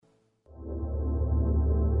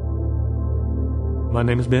My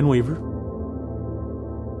name is Ben Weaver.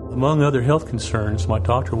 Among other health concerns, my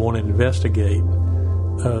doctor wanted to investigate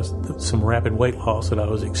some rapid weight loss that I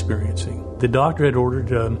was experiencing. The doctor had ordered,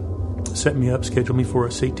 set me up, scheduled me for a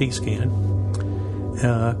CT scan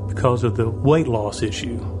because of the weight loss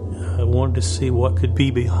issue. I wanted to see what could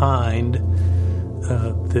be behind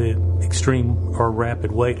the extreme or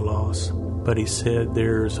rapid weight loss. But he said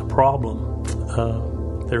there's a problem.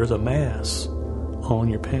 There's a mass on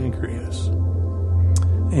your pancreas.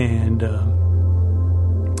 And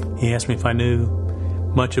he asked me if I knew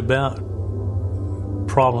much about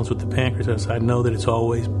problems with the pancreas. I said, I know that it's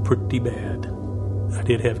always pretty bad. I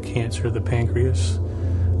did have cancer of the pancreas,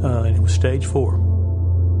 and it was stage 4.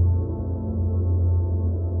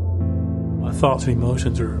 My thoughts and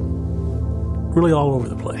emotions are really all over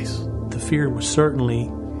the place. The fear was certainly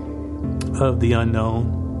of the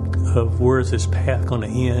unknown, of where is this path going to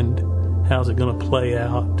end? How's it going to play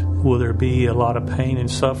out? Will there be a lot of pain and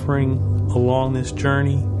suffering along this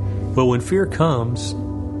journey? But when fear comes,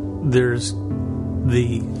 there's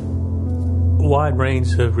the wide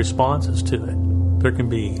range of responses to it. There can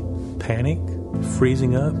be panic,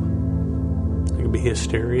 freezing up. There can be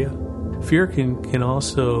hysteria. Fear can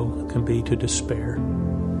also be to despair,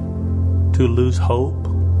 to lose hope.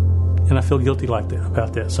 And I feel guilty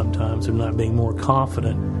about that sometimes, of not being more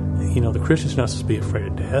confident. You know, the Christian's not supposed to be afraid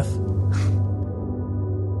of death.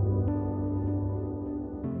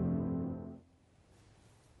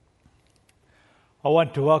 I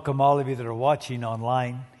want to welcome all of you that are watching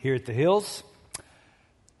online here at the Hills,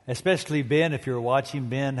 especially Ben. If you're watching,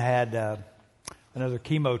 Ben had another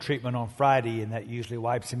chemo treatment on Friday, and that usually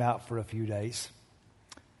wipes him out for a few days.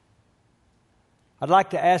 I'd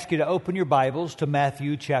like to ask you to open your Bibles to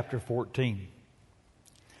Matthew chapter 14.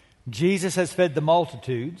 Jesus has fed the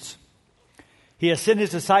multitudes. He has sent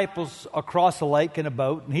his disciples across a lake in a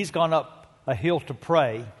boat, and he's gone up a hill to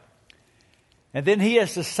pray. And then he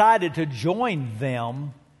has decided to join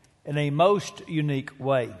them in a most unique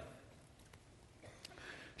way.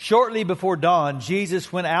 Shortly before dawn,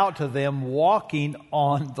 Jesus went out to them walking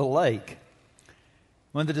on the lake.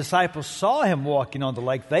 When the disciples saw him walking on the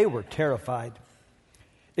lake, they were terrified.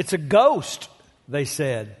 "It's a ghost," they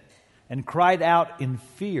said, and cried out in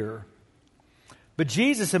fear. But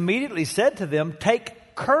Jesus immediately said to them,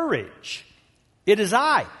 "Take courage. It is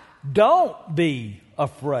I. Don't be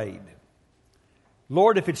afraid."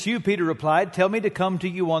 "Lord, if it's you," Peter replied, "tell me to come to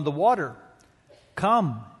you on the water."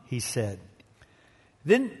 "Come," he said.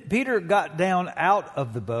 Then Peter got down out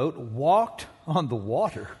of the boat, walked on the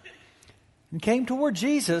water, and came toward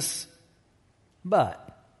Jesus.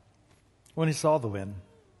 But when he saw the wind,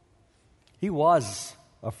 he was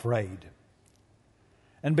afraid,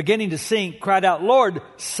 and beginning to sink, cried out, "Lord,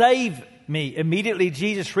 save me." Immediately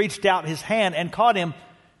Jesus reached out his hand and caught him.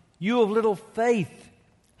 "You of little faith,"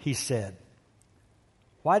 he said,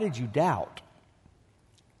 "why did you doubt?"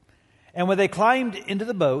 And when they climbed into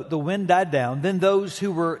the boat, the wind died down. Then those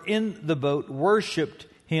who were in the boat worshipped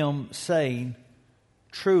him, saying,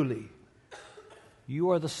 "Truly,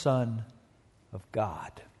 you are the Son of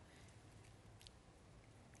God."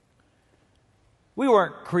 We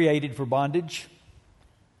weren't created for bondage.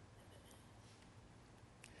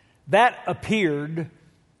 That appeared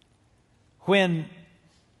when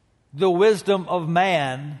the wisdom of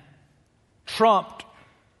man trumped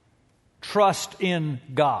trust in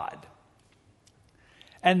God.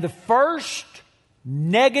 And the first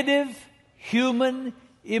negative human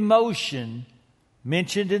emotion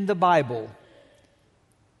mentioned in the Bible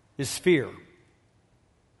is fear.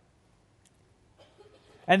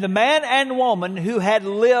 And the man and woman who had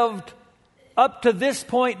lived up to this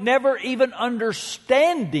point never even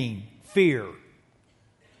understanding fear,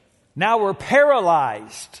 now were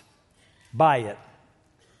paralyzed by it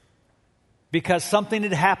because something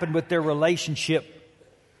had happened with their relationship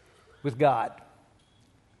with God.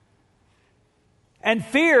 And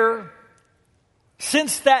fear,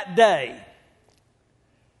 since that day,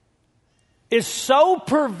 is so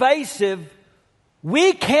pervasive,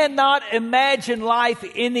 we cannot imagine life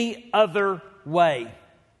any other way.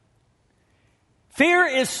 Fear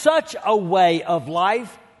is such a way of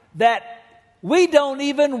life that we don't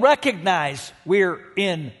even recognize we're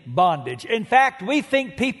in bondage. In fact, we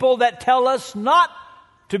think people that tell us not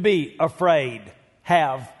to be afraid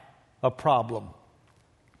have a problem.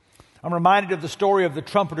 I'm reminded of the story of the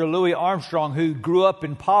trumpeter Louis Armstrong, who grew up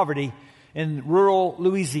in poverty in rural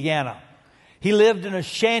Louisiana. He lived in a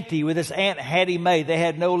shanty with his Aunt Hattie Mae. They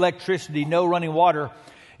had no electricity, no running water.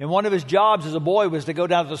 And one of his jobs as a boy was to go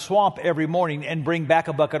down to the swamp every morning and bring back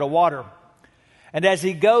a bucket of water. And as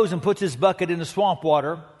he goes and puts his bucket in the swamp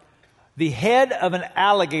water, the head of an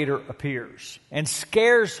alligator appears and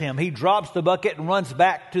scares him. He drops the bucket and runs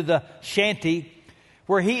back to the shanty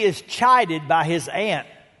where he is chided by his aunt,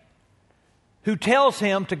 who tells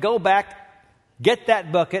him to go back, get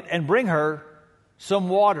that bucket, and bring her some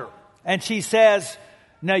water. And she says,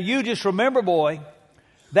 now you just remember, boy,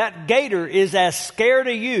 that gator is as scared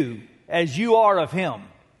of you as you are of him.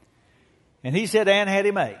 And he said, Aunt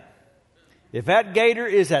Hattie Mae, if that gator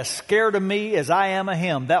is as scared of me as I am of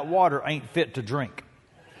him, that water ain't fit to drink.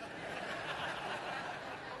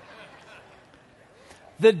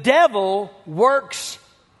 The devil works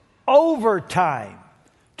overtime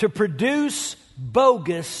to produce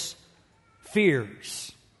bogus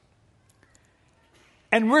fears.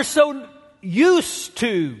 And we're so used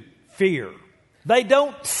to fear, they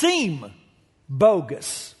don't seem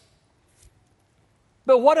bogus.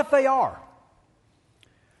 But what if they are?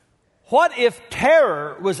 What if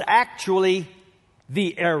terror was actually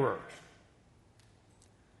the error?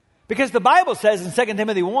 Because the Bible says in 2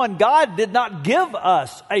 Timothy 1, God did not give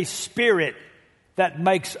us a spirit that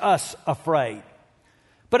makes us afraid,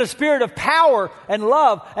 but a spirit of power and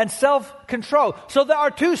love and self-control. So there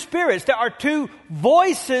are two spirits. There are two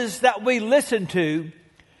voices that we listen to,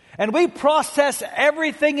 and we process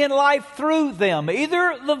everything in life through them.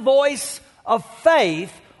 Either the voice of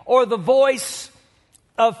faith or the voice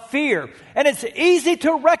of fear. And it's easy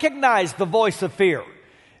to recognize the voice of fear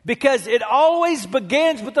because it always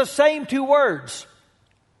begins with the same two words.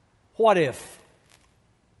 What if?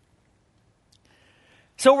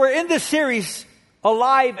 So we're in this series,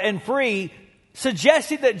 Alive and Free,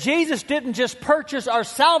 suggesting that Jesus didn't just purchase our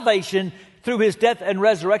salvation through His death and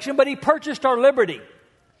resurrection, but He purchased our liberty.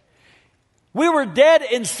 We were dead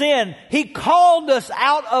in sin. He called us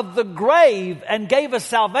out of the grave and gave us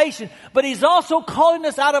salvation. But He's also calling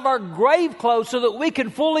us out of our grave clothes so that we can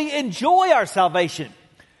fully enjoy our salvation.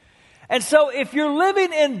 And so if you're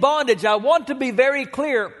living in bondage, I want to be very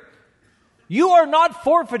clear. You are not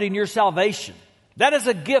forfeiting your salvation. That is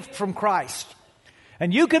a gift from Christ.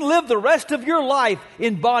 And you can live the rest of your life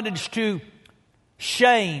in bondage to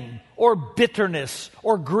shame or bitterness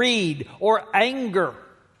or greed or anger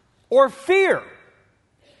or fear.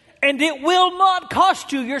 And it will not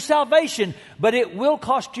cost you your salvation, but it will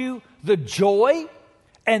cost you the joy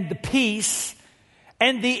and the peace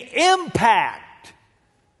and the impact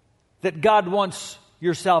that God wants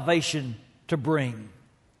your salvation to bring.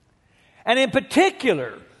 And in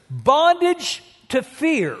particular, bondage to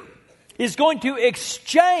fear is going to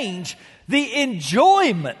exchange the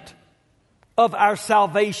enjoyment of our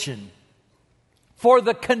salvation for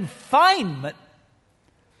the confinement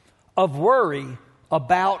of worry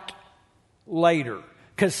about later.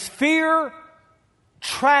 Because fear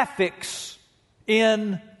traffics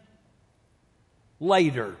in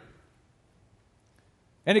later.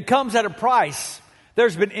 And it comes at a price.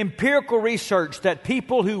 There's been empirical research that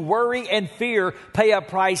people who worry and fear pay a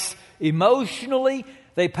price emotionally.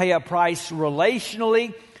 They pay a price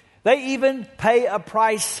relationally. They even pay a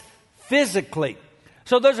price physically.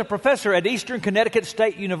 So there's a professor at Eastern Connecticut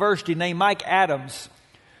State University named Mike Adams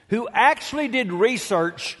who actually did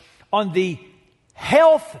research on the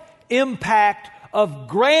health impact of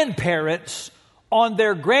grandparents on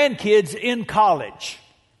their grandkids in college.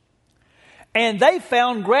 And they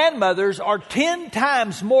found grandmothers are 10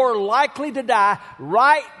 times more likely to die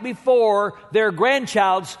right before their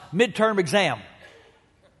grandchild's midterm exam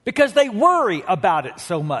because they worry about it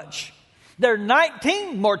so much. They're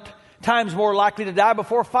 19 times more likely to die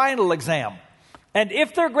before final exam. And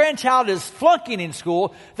if their grandchild is flunking in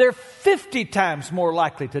school, they're 50 times more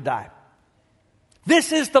likely to die.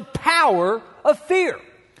 This is the power of fear.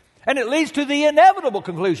 And it leads to the inevitable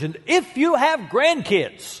conclusion. If you have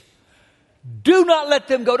grandkids, do not let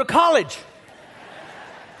them go to college.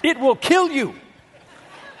 It will kill you.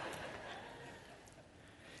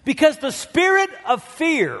 Because the spirit of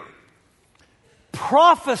fear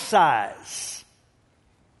prophesies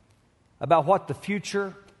about what the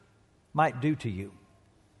future might do to you.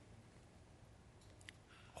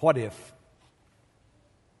 What if?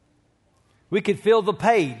 We could fill the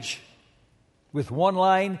page with one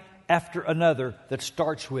line after another that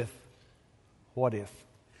starts with, what if?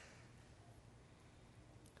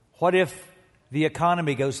 What if the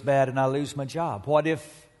economy goes bad and I lose my job? What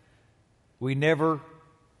if we never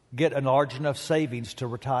get a large enough savings to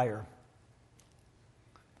retire?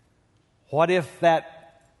 What if that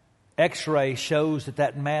X-ray shows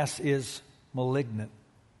that mass is malignant?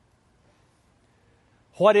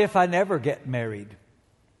 What if I never get married?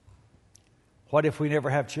 What if we never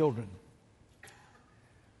have children?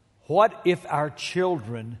 What if our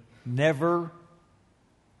children never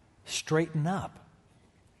straighten up?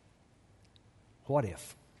 what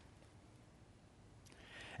if?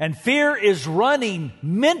 And fear is running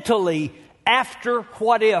mentally after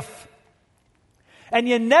what if. And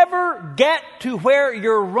you never get to where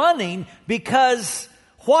you're running because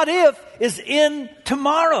what if is in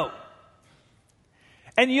tomorrow.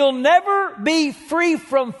 And you'll never be free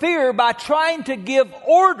from fear by trying to give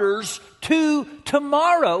orders to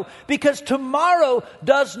tomorrow, because tomorrow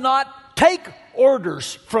does not take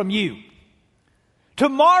orders from you.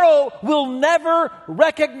 Tomorrow will never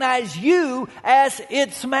recognize you as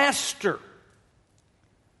its master.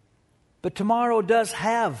 But tomorrow does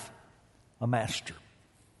have a master.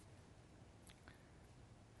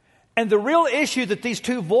 And the real issue that these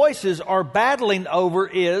two voices are battling over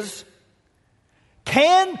is,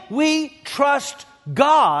 can we trust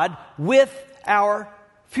God with our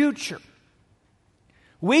future?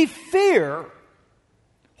 We fear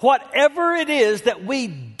whatever it is that we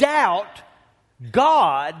doubt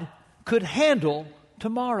God could handle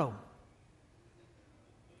tomorrow.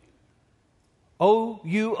 O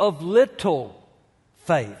you of little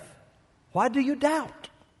faith, why do you doubt?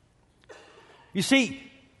 You see,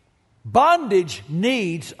 bondage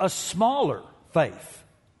needs a smaller faith.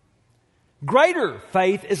 Greater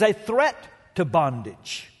faith is a threat to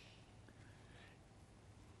bondage.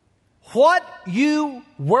 What you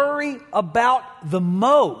worry about the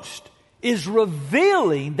most is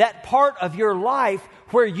revealing that part of your life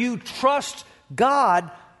where you trust God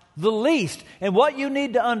the least. And what you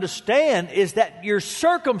need to understand is that your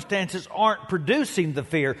circumstances aren't producing the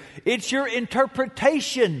fear. It's your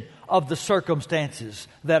interpretation of the circumstances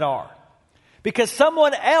that are. Because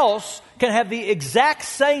someone else can have the exact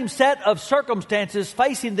same set of circumstances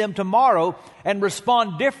facing them tomorrow and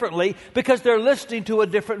respond differently because they're listening to a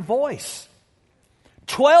different voice.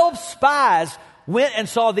 12 spies went and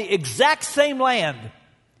saw the exact same land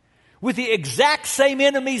with the exact same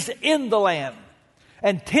enemies in the land.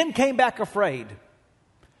 And 10 came back afraid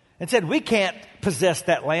and said, we can't possess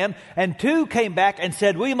that land. And 2 came back and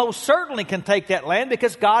said, we most certainly can take that land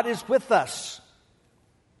because God is with us.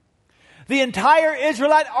 The entire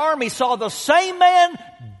Israelite army saw the same man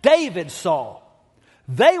David saw.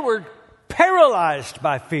 They were paralyzed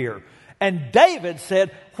by fear. And David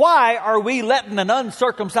said, why are we letting an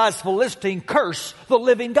uncircumcised Philistine curse the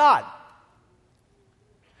living God?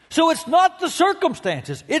 So it's not the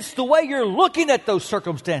circumstances. It's the way you're looking at those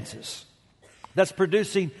circumstances that's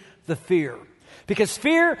producing the fear. Because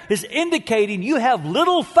fear is indicating you have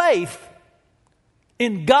little faith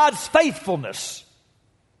in God's faithfulness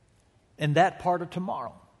in that part of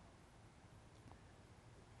tomorrow.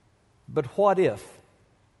 But what if?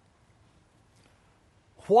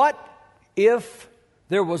 What if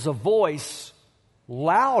there was a voice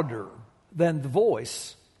louder than the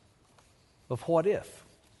voice of what if?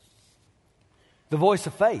 The voice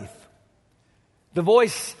of faith. The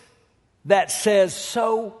voice that says,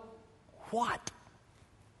 so what?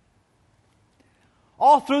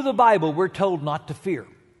 All through the Bible, we're told not to fear.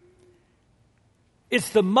 It's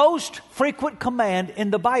the most frequent command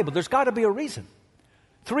in the Bible. There's got to be a reason.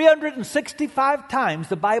 365 times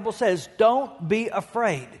the Bible says, don't be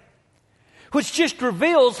afraid. Which just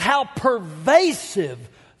reveals how pervasive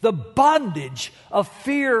the bondage of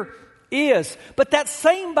fear is. But that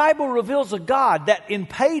same Bible reveals a God that in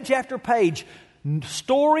page after page,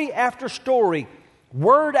 story after story,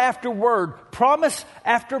 word after word, promise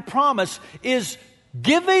after promise, is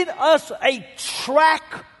giving us a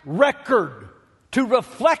track record to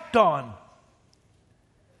reflect on,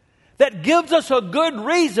 that gives us a good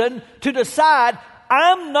reason to decide,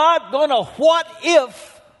 I'm not going to what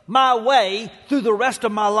if my way through the rest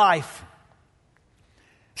of my life.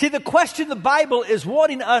 See, the question the Bible is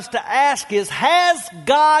wanting us to ask is, has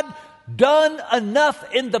God done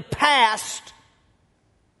enough in the past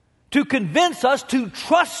to convince us to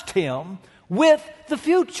trust Him with the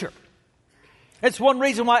future? It's one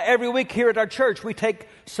reason why every week here at our church we take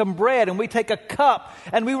some bread and we take a cup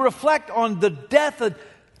and we reflect on the death of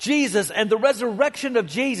Jesus and the resurrection of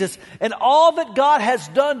Jesus and all that God has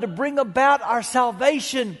done to bring about our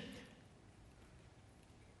salvation.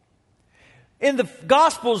 In the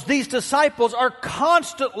Gospels, these disciples are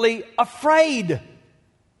constantly afraid.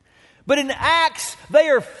 But in Acts, they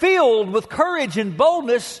are filled with courage and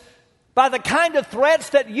boldness by the kind of threats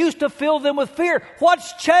that used to fill them with fear.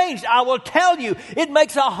 What's changed? I will tell you, it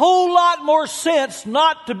makes a whole lot more sense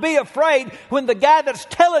not to be afraid when the guy that's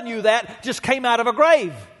telling you that just came out of a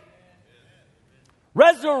grave.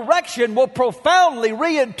 Resurrection will profoundly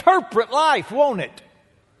reinterpret life, won't it?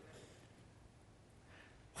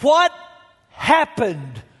 What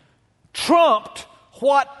happened trumped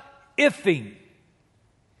what ifing.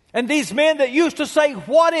 And these men that used to say,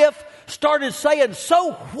 what if, started saying,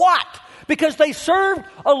 so what? Because they served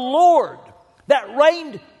a Lord that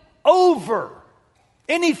reigned over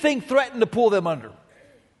anything threatened to pull them under.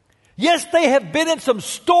 Yes, they have been in some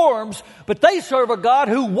storms, but they serve a God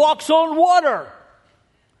who walks on water.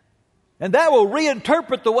 And that will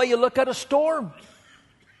reinterpret the way you look at a storm.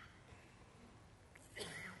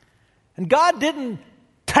 And God didn't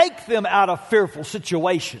take them out of fearful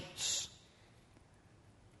situations,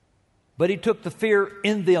 but He took the fear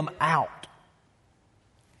in them out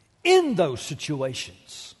in those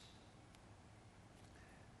situations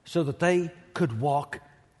so that they could walk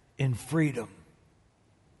in freedom.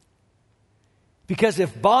 Because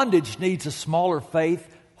if bondage needs a smaller faith,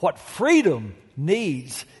 what freedom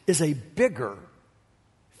needs is a bigger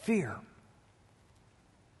fear.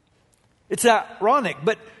 It's ironic,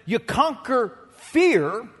 but you conquer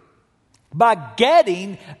fear by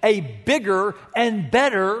getting a bigger and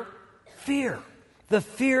better fear. The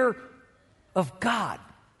fear of God.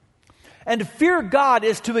 And to fear God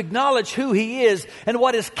is to acknowledge who He is and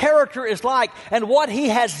what His character is like and what He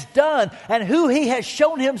has done and who He has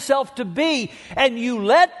shown Himself to be. And you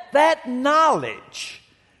let that knowledge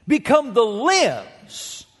become the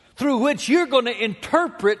lens through which you're going to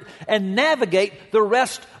interpret and navigate the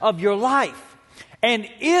rest of your life. And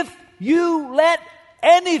if you let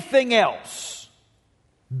anything else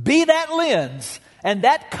be that lens and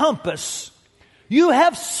that compass, you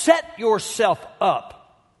have set yourself up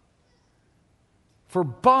for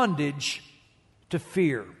bondage to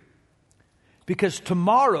fear. Because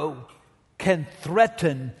tomorrow can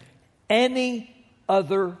threaten any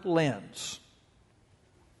other lens.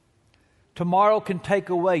 Tomorrow can take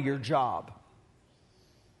away your job.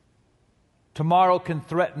 Tomorrow can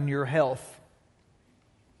threaten your health.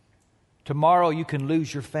 Tomorrow you can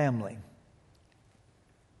lose your family.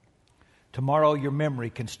 Tomorrow your memory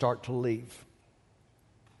can start to leave.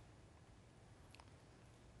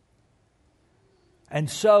 And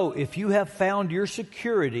so if you have found your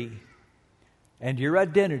security and your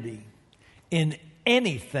identity in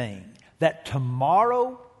anything that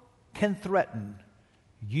tomorrow can threaten,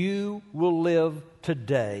 you will live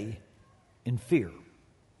today in fear.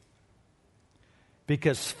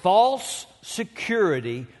 Because false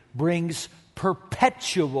security brings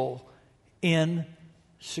perpetual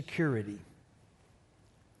insecurity.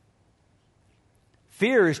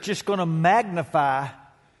 Fear is just going to magnify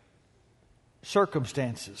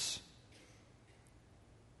circumstances.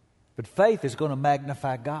 But faith is going to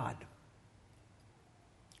magnify God.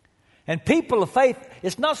 And people of faith,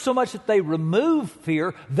 it's not so much that they remove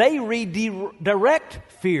fear, they redirect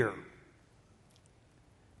fear.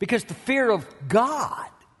 Because the fear of God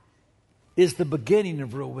is the beginning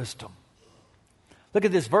of real wisdom. Look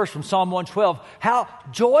at this verse from Psalm 112. How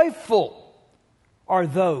joyful are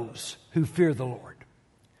those who fear the Lord.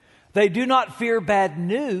 They do not fear bad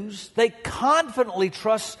news. They confidently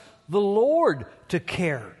trust the Lord to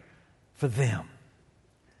care for them.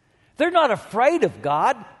 They're not afraid of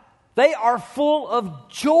God. They are full of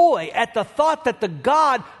joy at the thought that the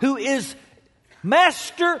God who is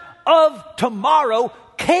master of tomorrow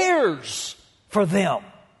cares for them.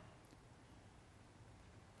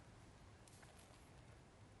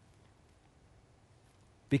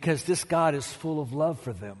 Because this God is full of love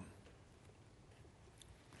for them.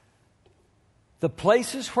 The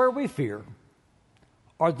places where we fear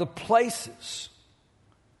are the places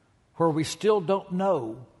where we still don't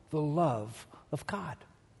know the love of God.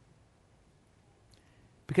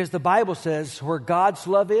 Because the Bible says where God's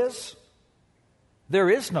love is, there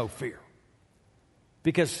is no fear.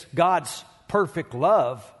 Because God's perfect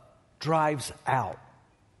love drives out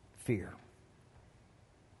fear.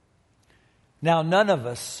 Now, none of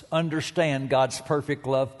us understand God's perfect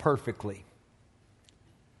love perfectly.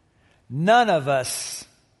 None of us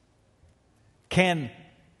can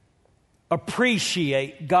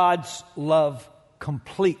appreciate God's love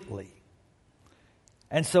completely.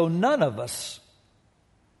 And so none of us,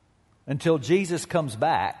 until Jesus comes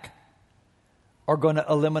back, are going to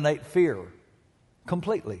eliminate fear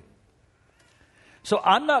completely. So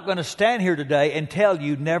I'm not going to stand here today and tell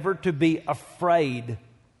you never to be afraid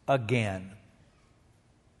again.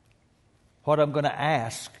 What I'm going to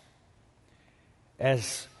ask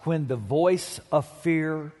is when the voice of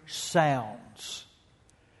fear sounds,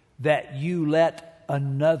 that you let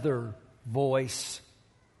another voice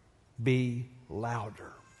be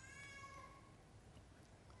louder.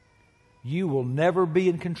 You will never be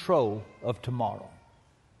in control of tomorrow.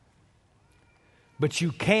 But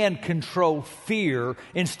you can control fear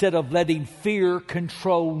instead of letting fear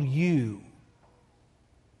control you.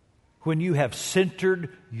 When you have centered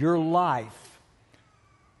your life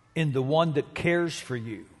in the one that cares for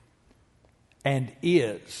you, and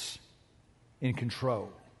is in control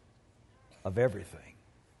of everything.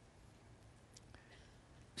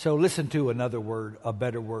 So listen to another word, a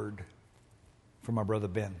better word from my brother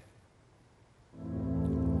Ben.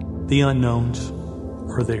 The unknowns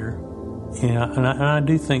are there. And I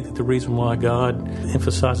do think that the reason why God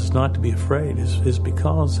emphasizes not to be afraid is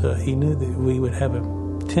because He knew that we would have a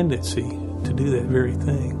tendency to do that very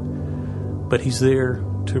thing. But He's there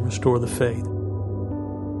to restore the faith.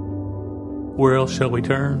 Where else shall we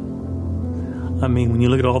turn? I mean, when you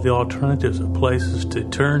look at all the alternatives of places to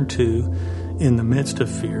turn to in the midst of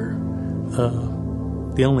fear,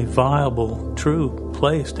 the only viable, true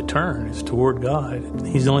place to turn is toward God.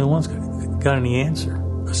 He's the only one that's got any answer,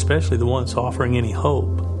 especially the one that's offering any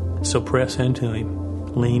hope. So press into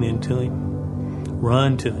Him, lean into Him,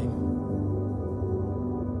 run to Him.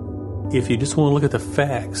 If you just want to look at the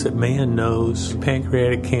facts that man knows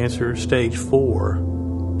pancreatic cancer stage 4,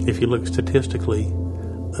 if you look statistically,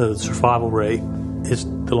 the survival rate is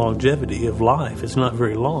the longevity of life. It's not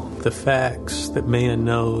very long. The facts that man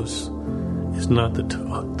knows is not the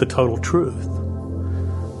total truth.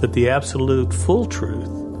 But the absolute full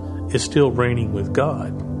truth is still reigning with God.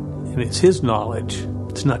 And it's His knowledge.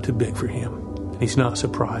 It's not too big for Him. He's not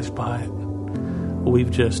surprised by it.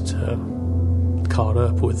 We've just caught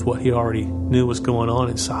up with what He already knew was going on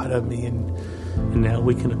inside of me. And now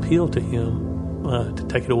we can appeal to Him to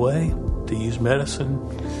take it away, to use medicine,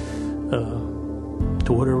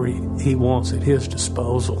 to whatever He wants at His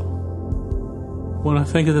disposal. When I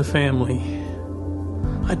think of the family,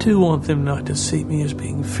 I do want them not to see me as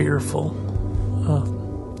being fearful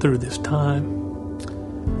through this time.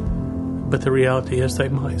 But the reality is they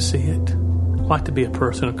might see it. I'd like to be a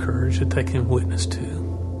person of courage that they can witness to.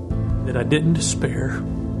 That I didn't despair.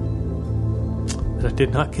 That I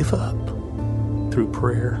did not give up. Through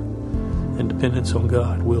prayer and dependence on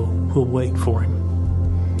God, we'll wait for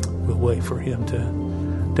Him. We'll wait for Him to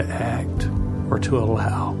act or to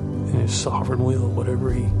allow in His sovereign will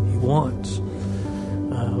whatever He wants.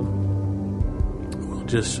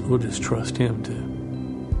 We'll just trust Him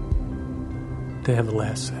to have the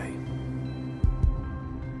last say.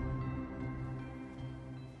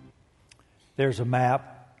 There's a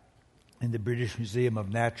map in the British Museum of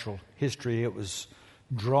Natural History. It was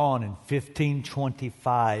drawn in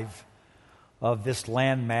 1525 of this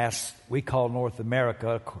landmass we call North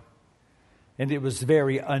America. And it was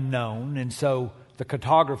very unknown. And so the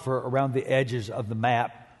cartographer around the edges of the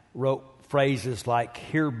map wrote phrases like,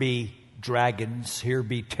 "Here be dragons, here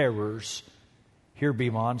be terrors, here be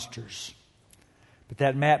monsters." But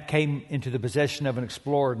that map came into the possession of an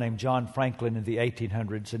explorer named John Franklin in the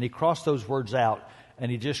 1800s. And he crossed those words out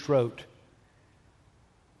and he just wrote,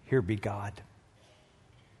 "Here be God."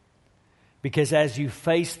 Because as you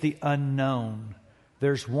face the unknown,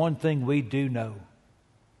 there's one thing we do know.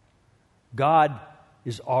 God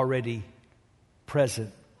is already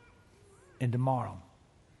present in tomorrow.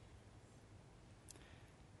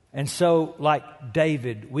 And so, like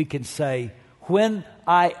David, we can say, when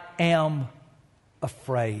I am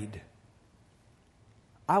afraid,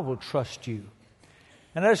 I will trust you.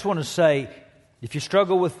 And I just want to say, if you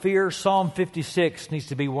struggle with fear, Psalm 56 needs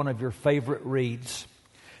to be one of your favorite reads,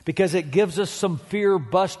 because it gives us some fear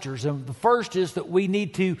busters. And the first is that we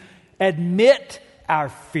need to admit our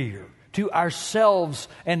fear to ourselves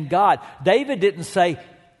and God. David didn't say,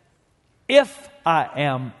 if I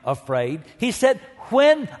am afraid. He said,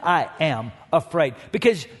 when I am afraid.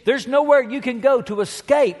 Because there's nowhere you can go to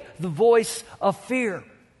escape the voice of fear.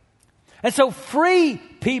 And so free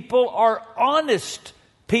people are honest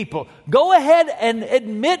people. Go ahead and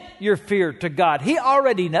admit your fear to God. He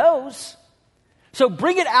already knows. So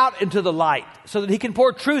bring it out into the light so that He can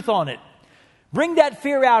pour truth on it. Bring that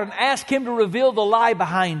fear out and ask Him to reveal the lie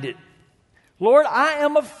behind it. Lord, I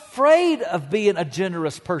am afraid of being a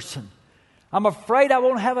generous person. I'm afraid I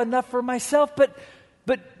won't have enough for myself, but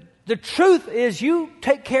the truth is you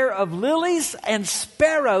take care of lilies and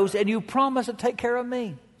sparrows and you promise to take care of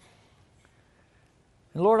me.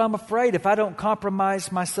 And Lord, I'm afraid if I don't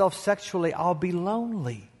compromise myself sexually, I'll be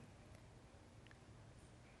lonely.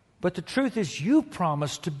 But the truth is you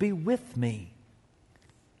promise to be with me.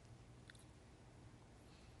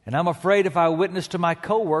 And I'm afraid if I witness to my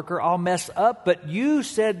coworker, I'll mess up. But you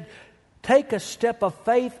said, take a step of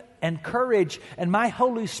faith and courage, and my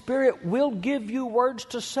Holy Spirit will give you words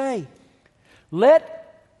to say.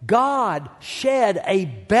 Let God shed a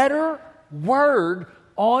better word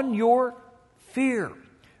on your fear.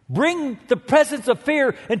 Bring the presence of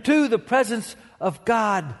fear into the presence of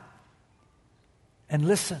God. And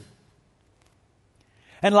listen.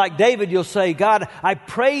 And like David, you'll say, God, I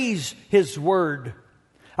praise His word.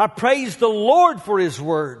 I praise the Lord for His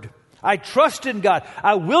word. I trust in God.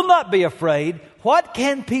 I will not be afraid. What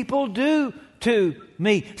can people do to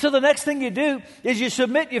me? So the next thing you do is you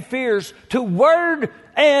submit your fears to word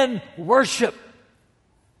and worship.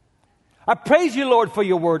 I praise you, Lord, for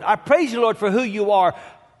your word. I praise you, Lord, for who you are.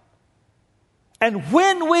 And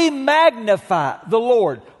when we magnify the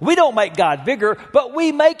Lord, we don't make God bigger, but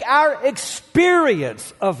we make our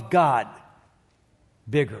experience of God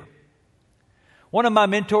bigger. One of my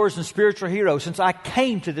mentors and spiritual heroes since I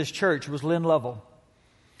came to this church was Lynn Lovell.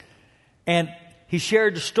 And he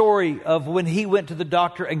shared the story of when he went to the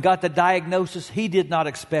doctor and got the diagnosis he did not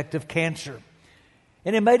expect of cancer.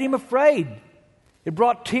 And it made him afraid. It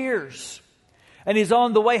brought tears. And he's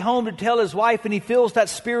on the way home to tell his wife, and he feels that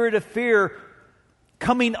spirit of fear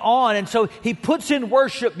coming on. And so he puts in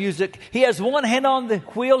worship music. He has one hand on the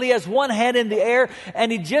wheel. He has one hand in the air.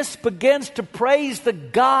 And he just begins to praise the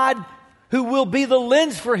God who will be the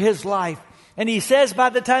lens for his life. And he says by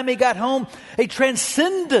the time he got home, a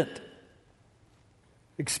transcendent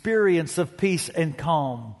experience of peace and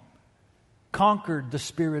calm conquered the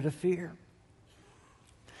spirit of fear.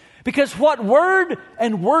 Because what word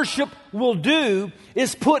and worship will do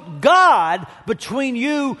is put God between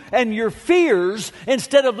you and your fears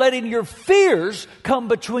instead of letting your fears come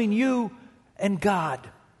between you and God.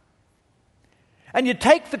 And you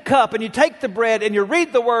take the cup and you take the bread and you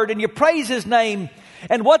read the word and you praise His name.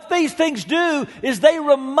 And what these things do is they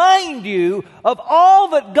remind you of all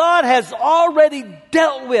that God has already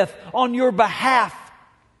dealt with on your behalf.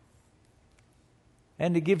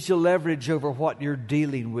 And it gives you leverage over what you're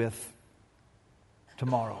dealing with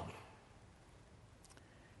tomorrow.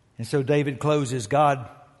 And so David closes, God,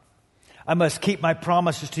 I must keep my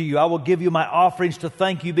promises to you. I will give you my offerings to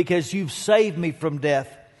thank you because you've saved me from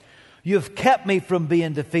death. You've kept me from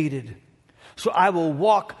being defeated. So I will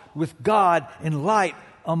walk with God in light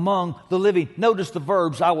among the living. Notice the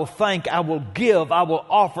verbs. I will thank, I will give, I will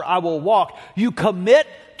offer, I will walk. You commit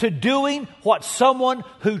to doing what someone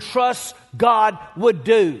who trusts God would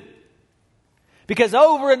do. Because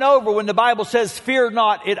over and over when the Bible says fear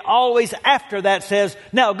not, it always after that says,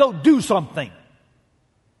 now go do something.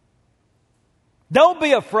 Don't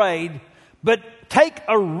be afraid, but take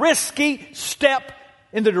a risky step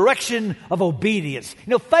in the direction of obedience.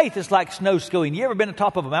 You know, faith is like snow skiing. You ever been on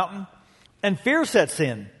top of a mountain? And fear sets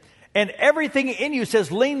in. And everything in you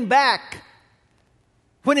says lean back.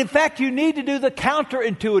 When in fact you need to do the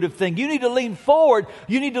counterintuitive thing. You need to lean forward.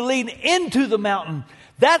 You need to lean into the mountain.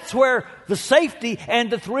 That's where the safety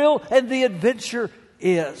and the thrill and the adventure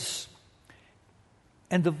is.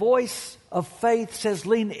 And the voice of faith says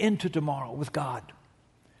lean into tomorrow with God.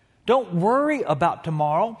 Don't worry about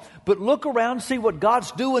tomorrow, but look around, see what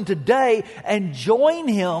God's doing today, and join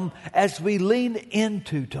Him as we lean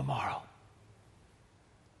into tomorrow.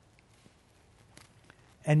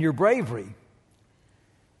 And your bravery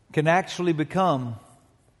can actually become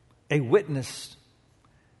a witness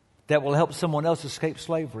that will help someone else escape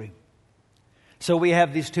slavery. So we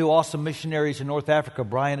have these two awesome missionaries in North Africa,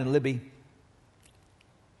 Brian and Libby.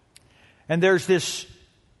 And there's this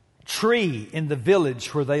tree in the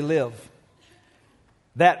village where they live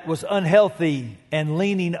that was unhealthy and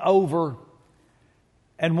leaning over.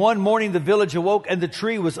 And one morning the village awoke and the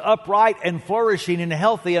tree was upright and flourishing and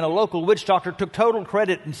healthy, and a local witch doctor took total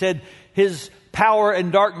credit and said his power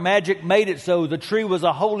and dark magic made it so. The tree was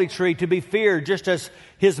a holy tree to be feared, just as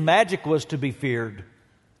his magic was to be feared.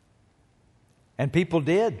 And people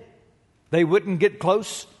did. They wouldn't get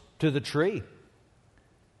close to the tree.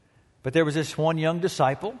 But there was this one young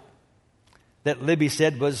disciple that Libby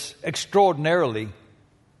said was extraordinarily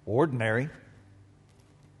ordinary.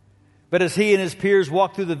 But as he and his peers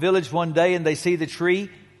walk through the village one day and they see the tree,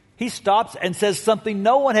 he stops and says something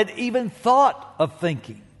no one had even thought of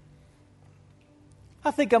thinking.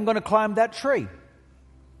 I think I'm going to climb that tree.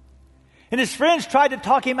 And his friends tried to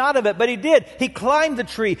talk him out of it, but he did. He climbed the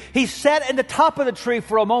tree. He sat in the top of the tree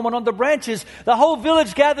for a moment on the branches. The whole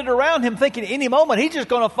village gathered around him thinking any moment he's just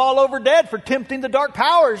going to fall over dead for tempting the dark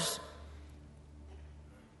powers.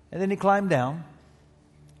 And then he climbed down.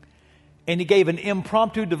 And he gave an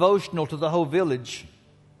impromptu devotional to the whole village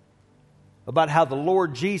about how the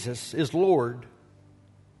Lord Jesus is Lord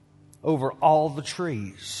over all the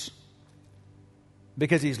trees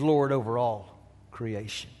because He's Lord over all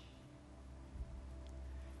creation.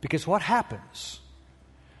 Because what happens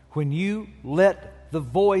when you let the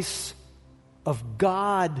voice of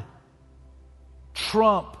God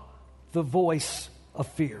trump the voice of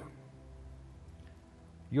fear?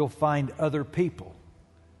 You'll find other people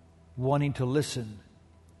wanting to listen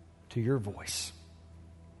to your voice.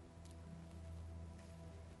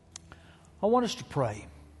 I want us to pray.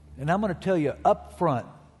 And I'm going to tell you up front,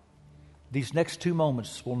 these next 2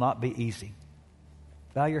 moments will not be easy.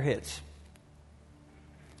 Bow your heads.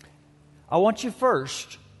 I want you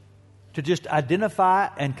first to just identify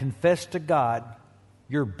and confess to God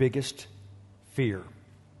your biggest fear.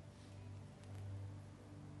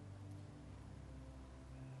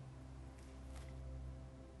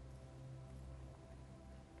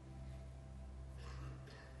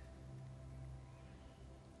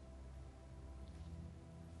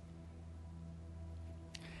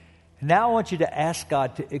 Now I want you to ask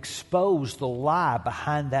God to expose the lie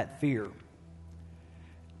behind that fear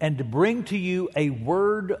and to bring to you a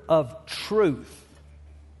word of truth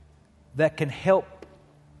that can help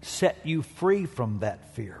set you free from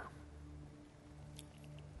that fear.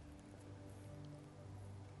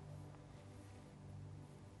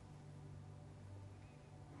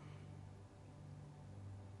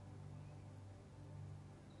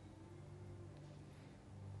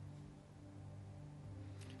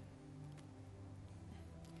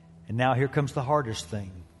 And now here comes the hardest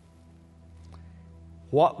thing.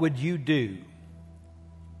 What would you do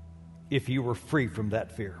if you were free from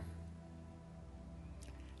that fear?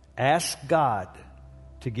 Ask God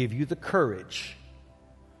to give you the courage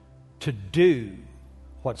to do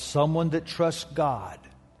what someone that trusts God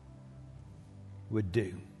would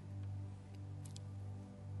do.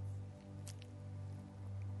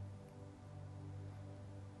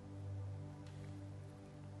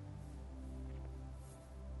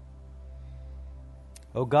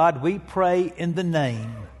 Oh God, we pray in the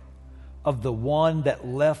name of the one that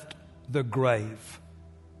left the grave.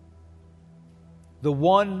 The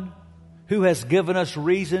one who has given us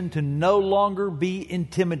reason to no longer be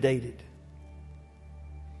intimidated.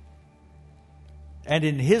 And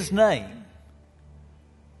in His name,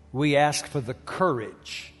 we ask for the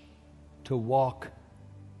courage to walk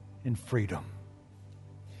in freedom.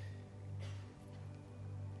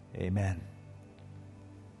 Amen.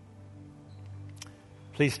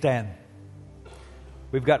 Please stand.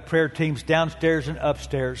 We've got prayer teams downstairs and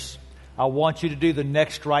upstairs. I want you to do the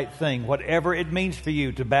next right thing, whatever it means for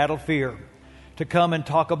you to battle fear, to come and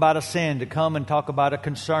talk about a sin, to come and talk about a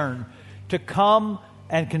concern, to come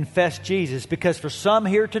and confess Jesus. Because for some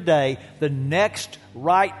here today, the next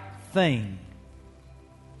right thing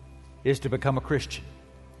is to become a Christian.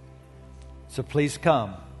 So please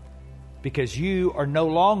come, because you are no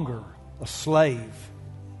longer a slave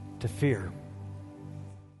to fear.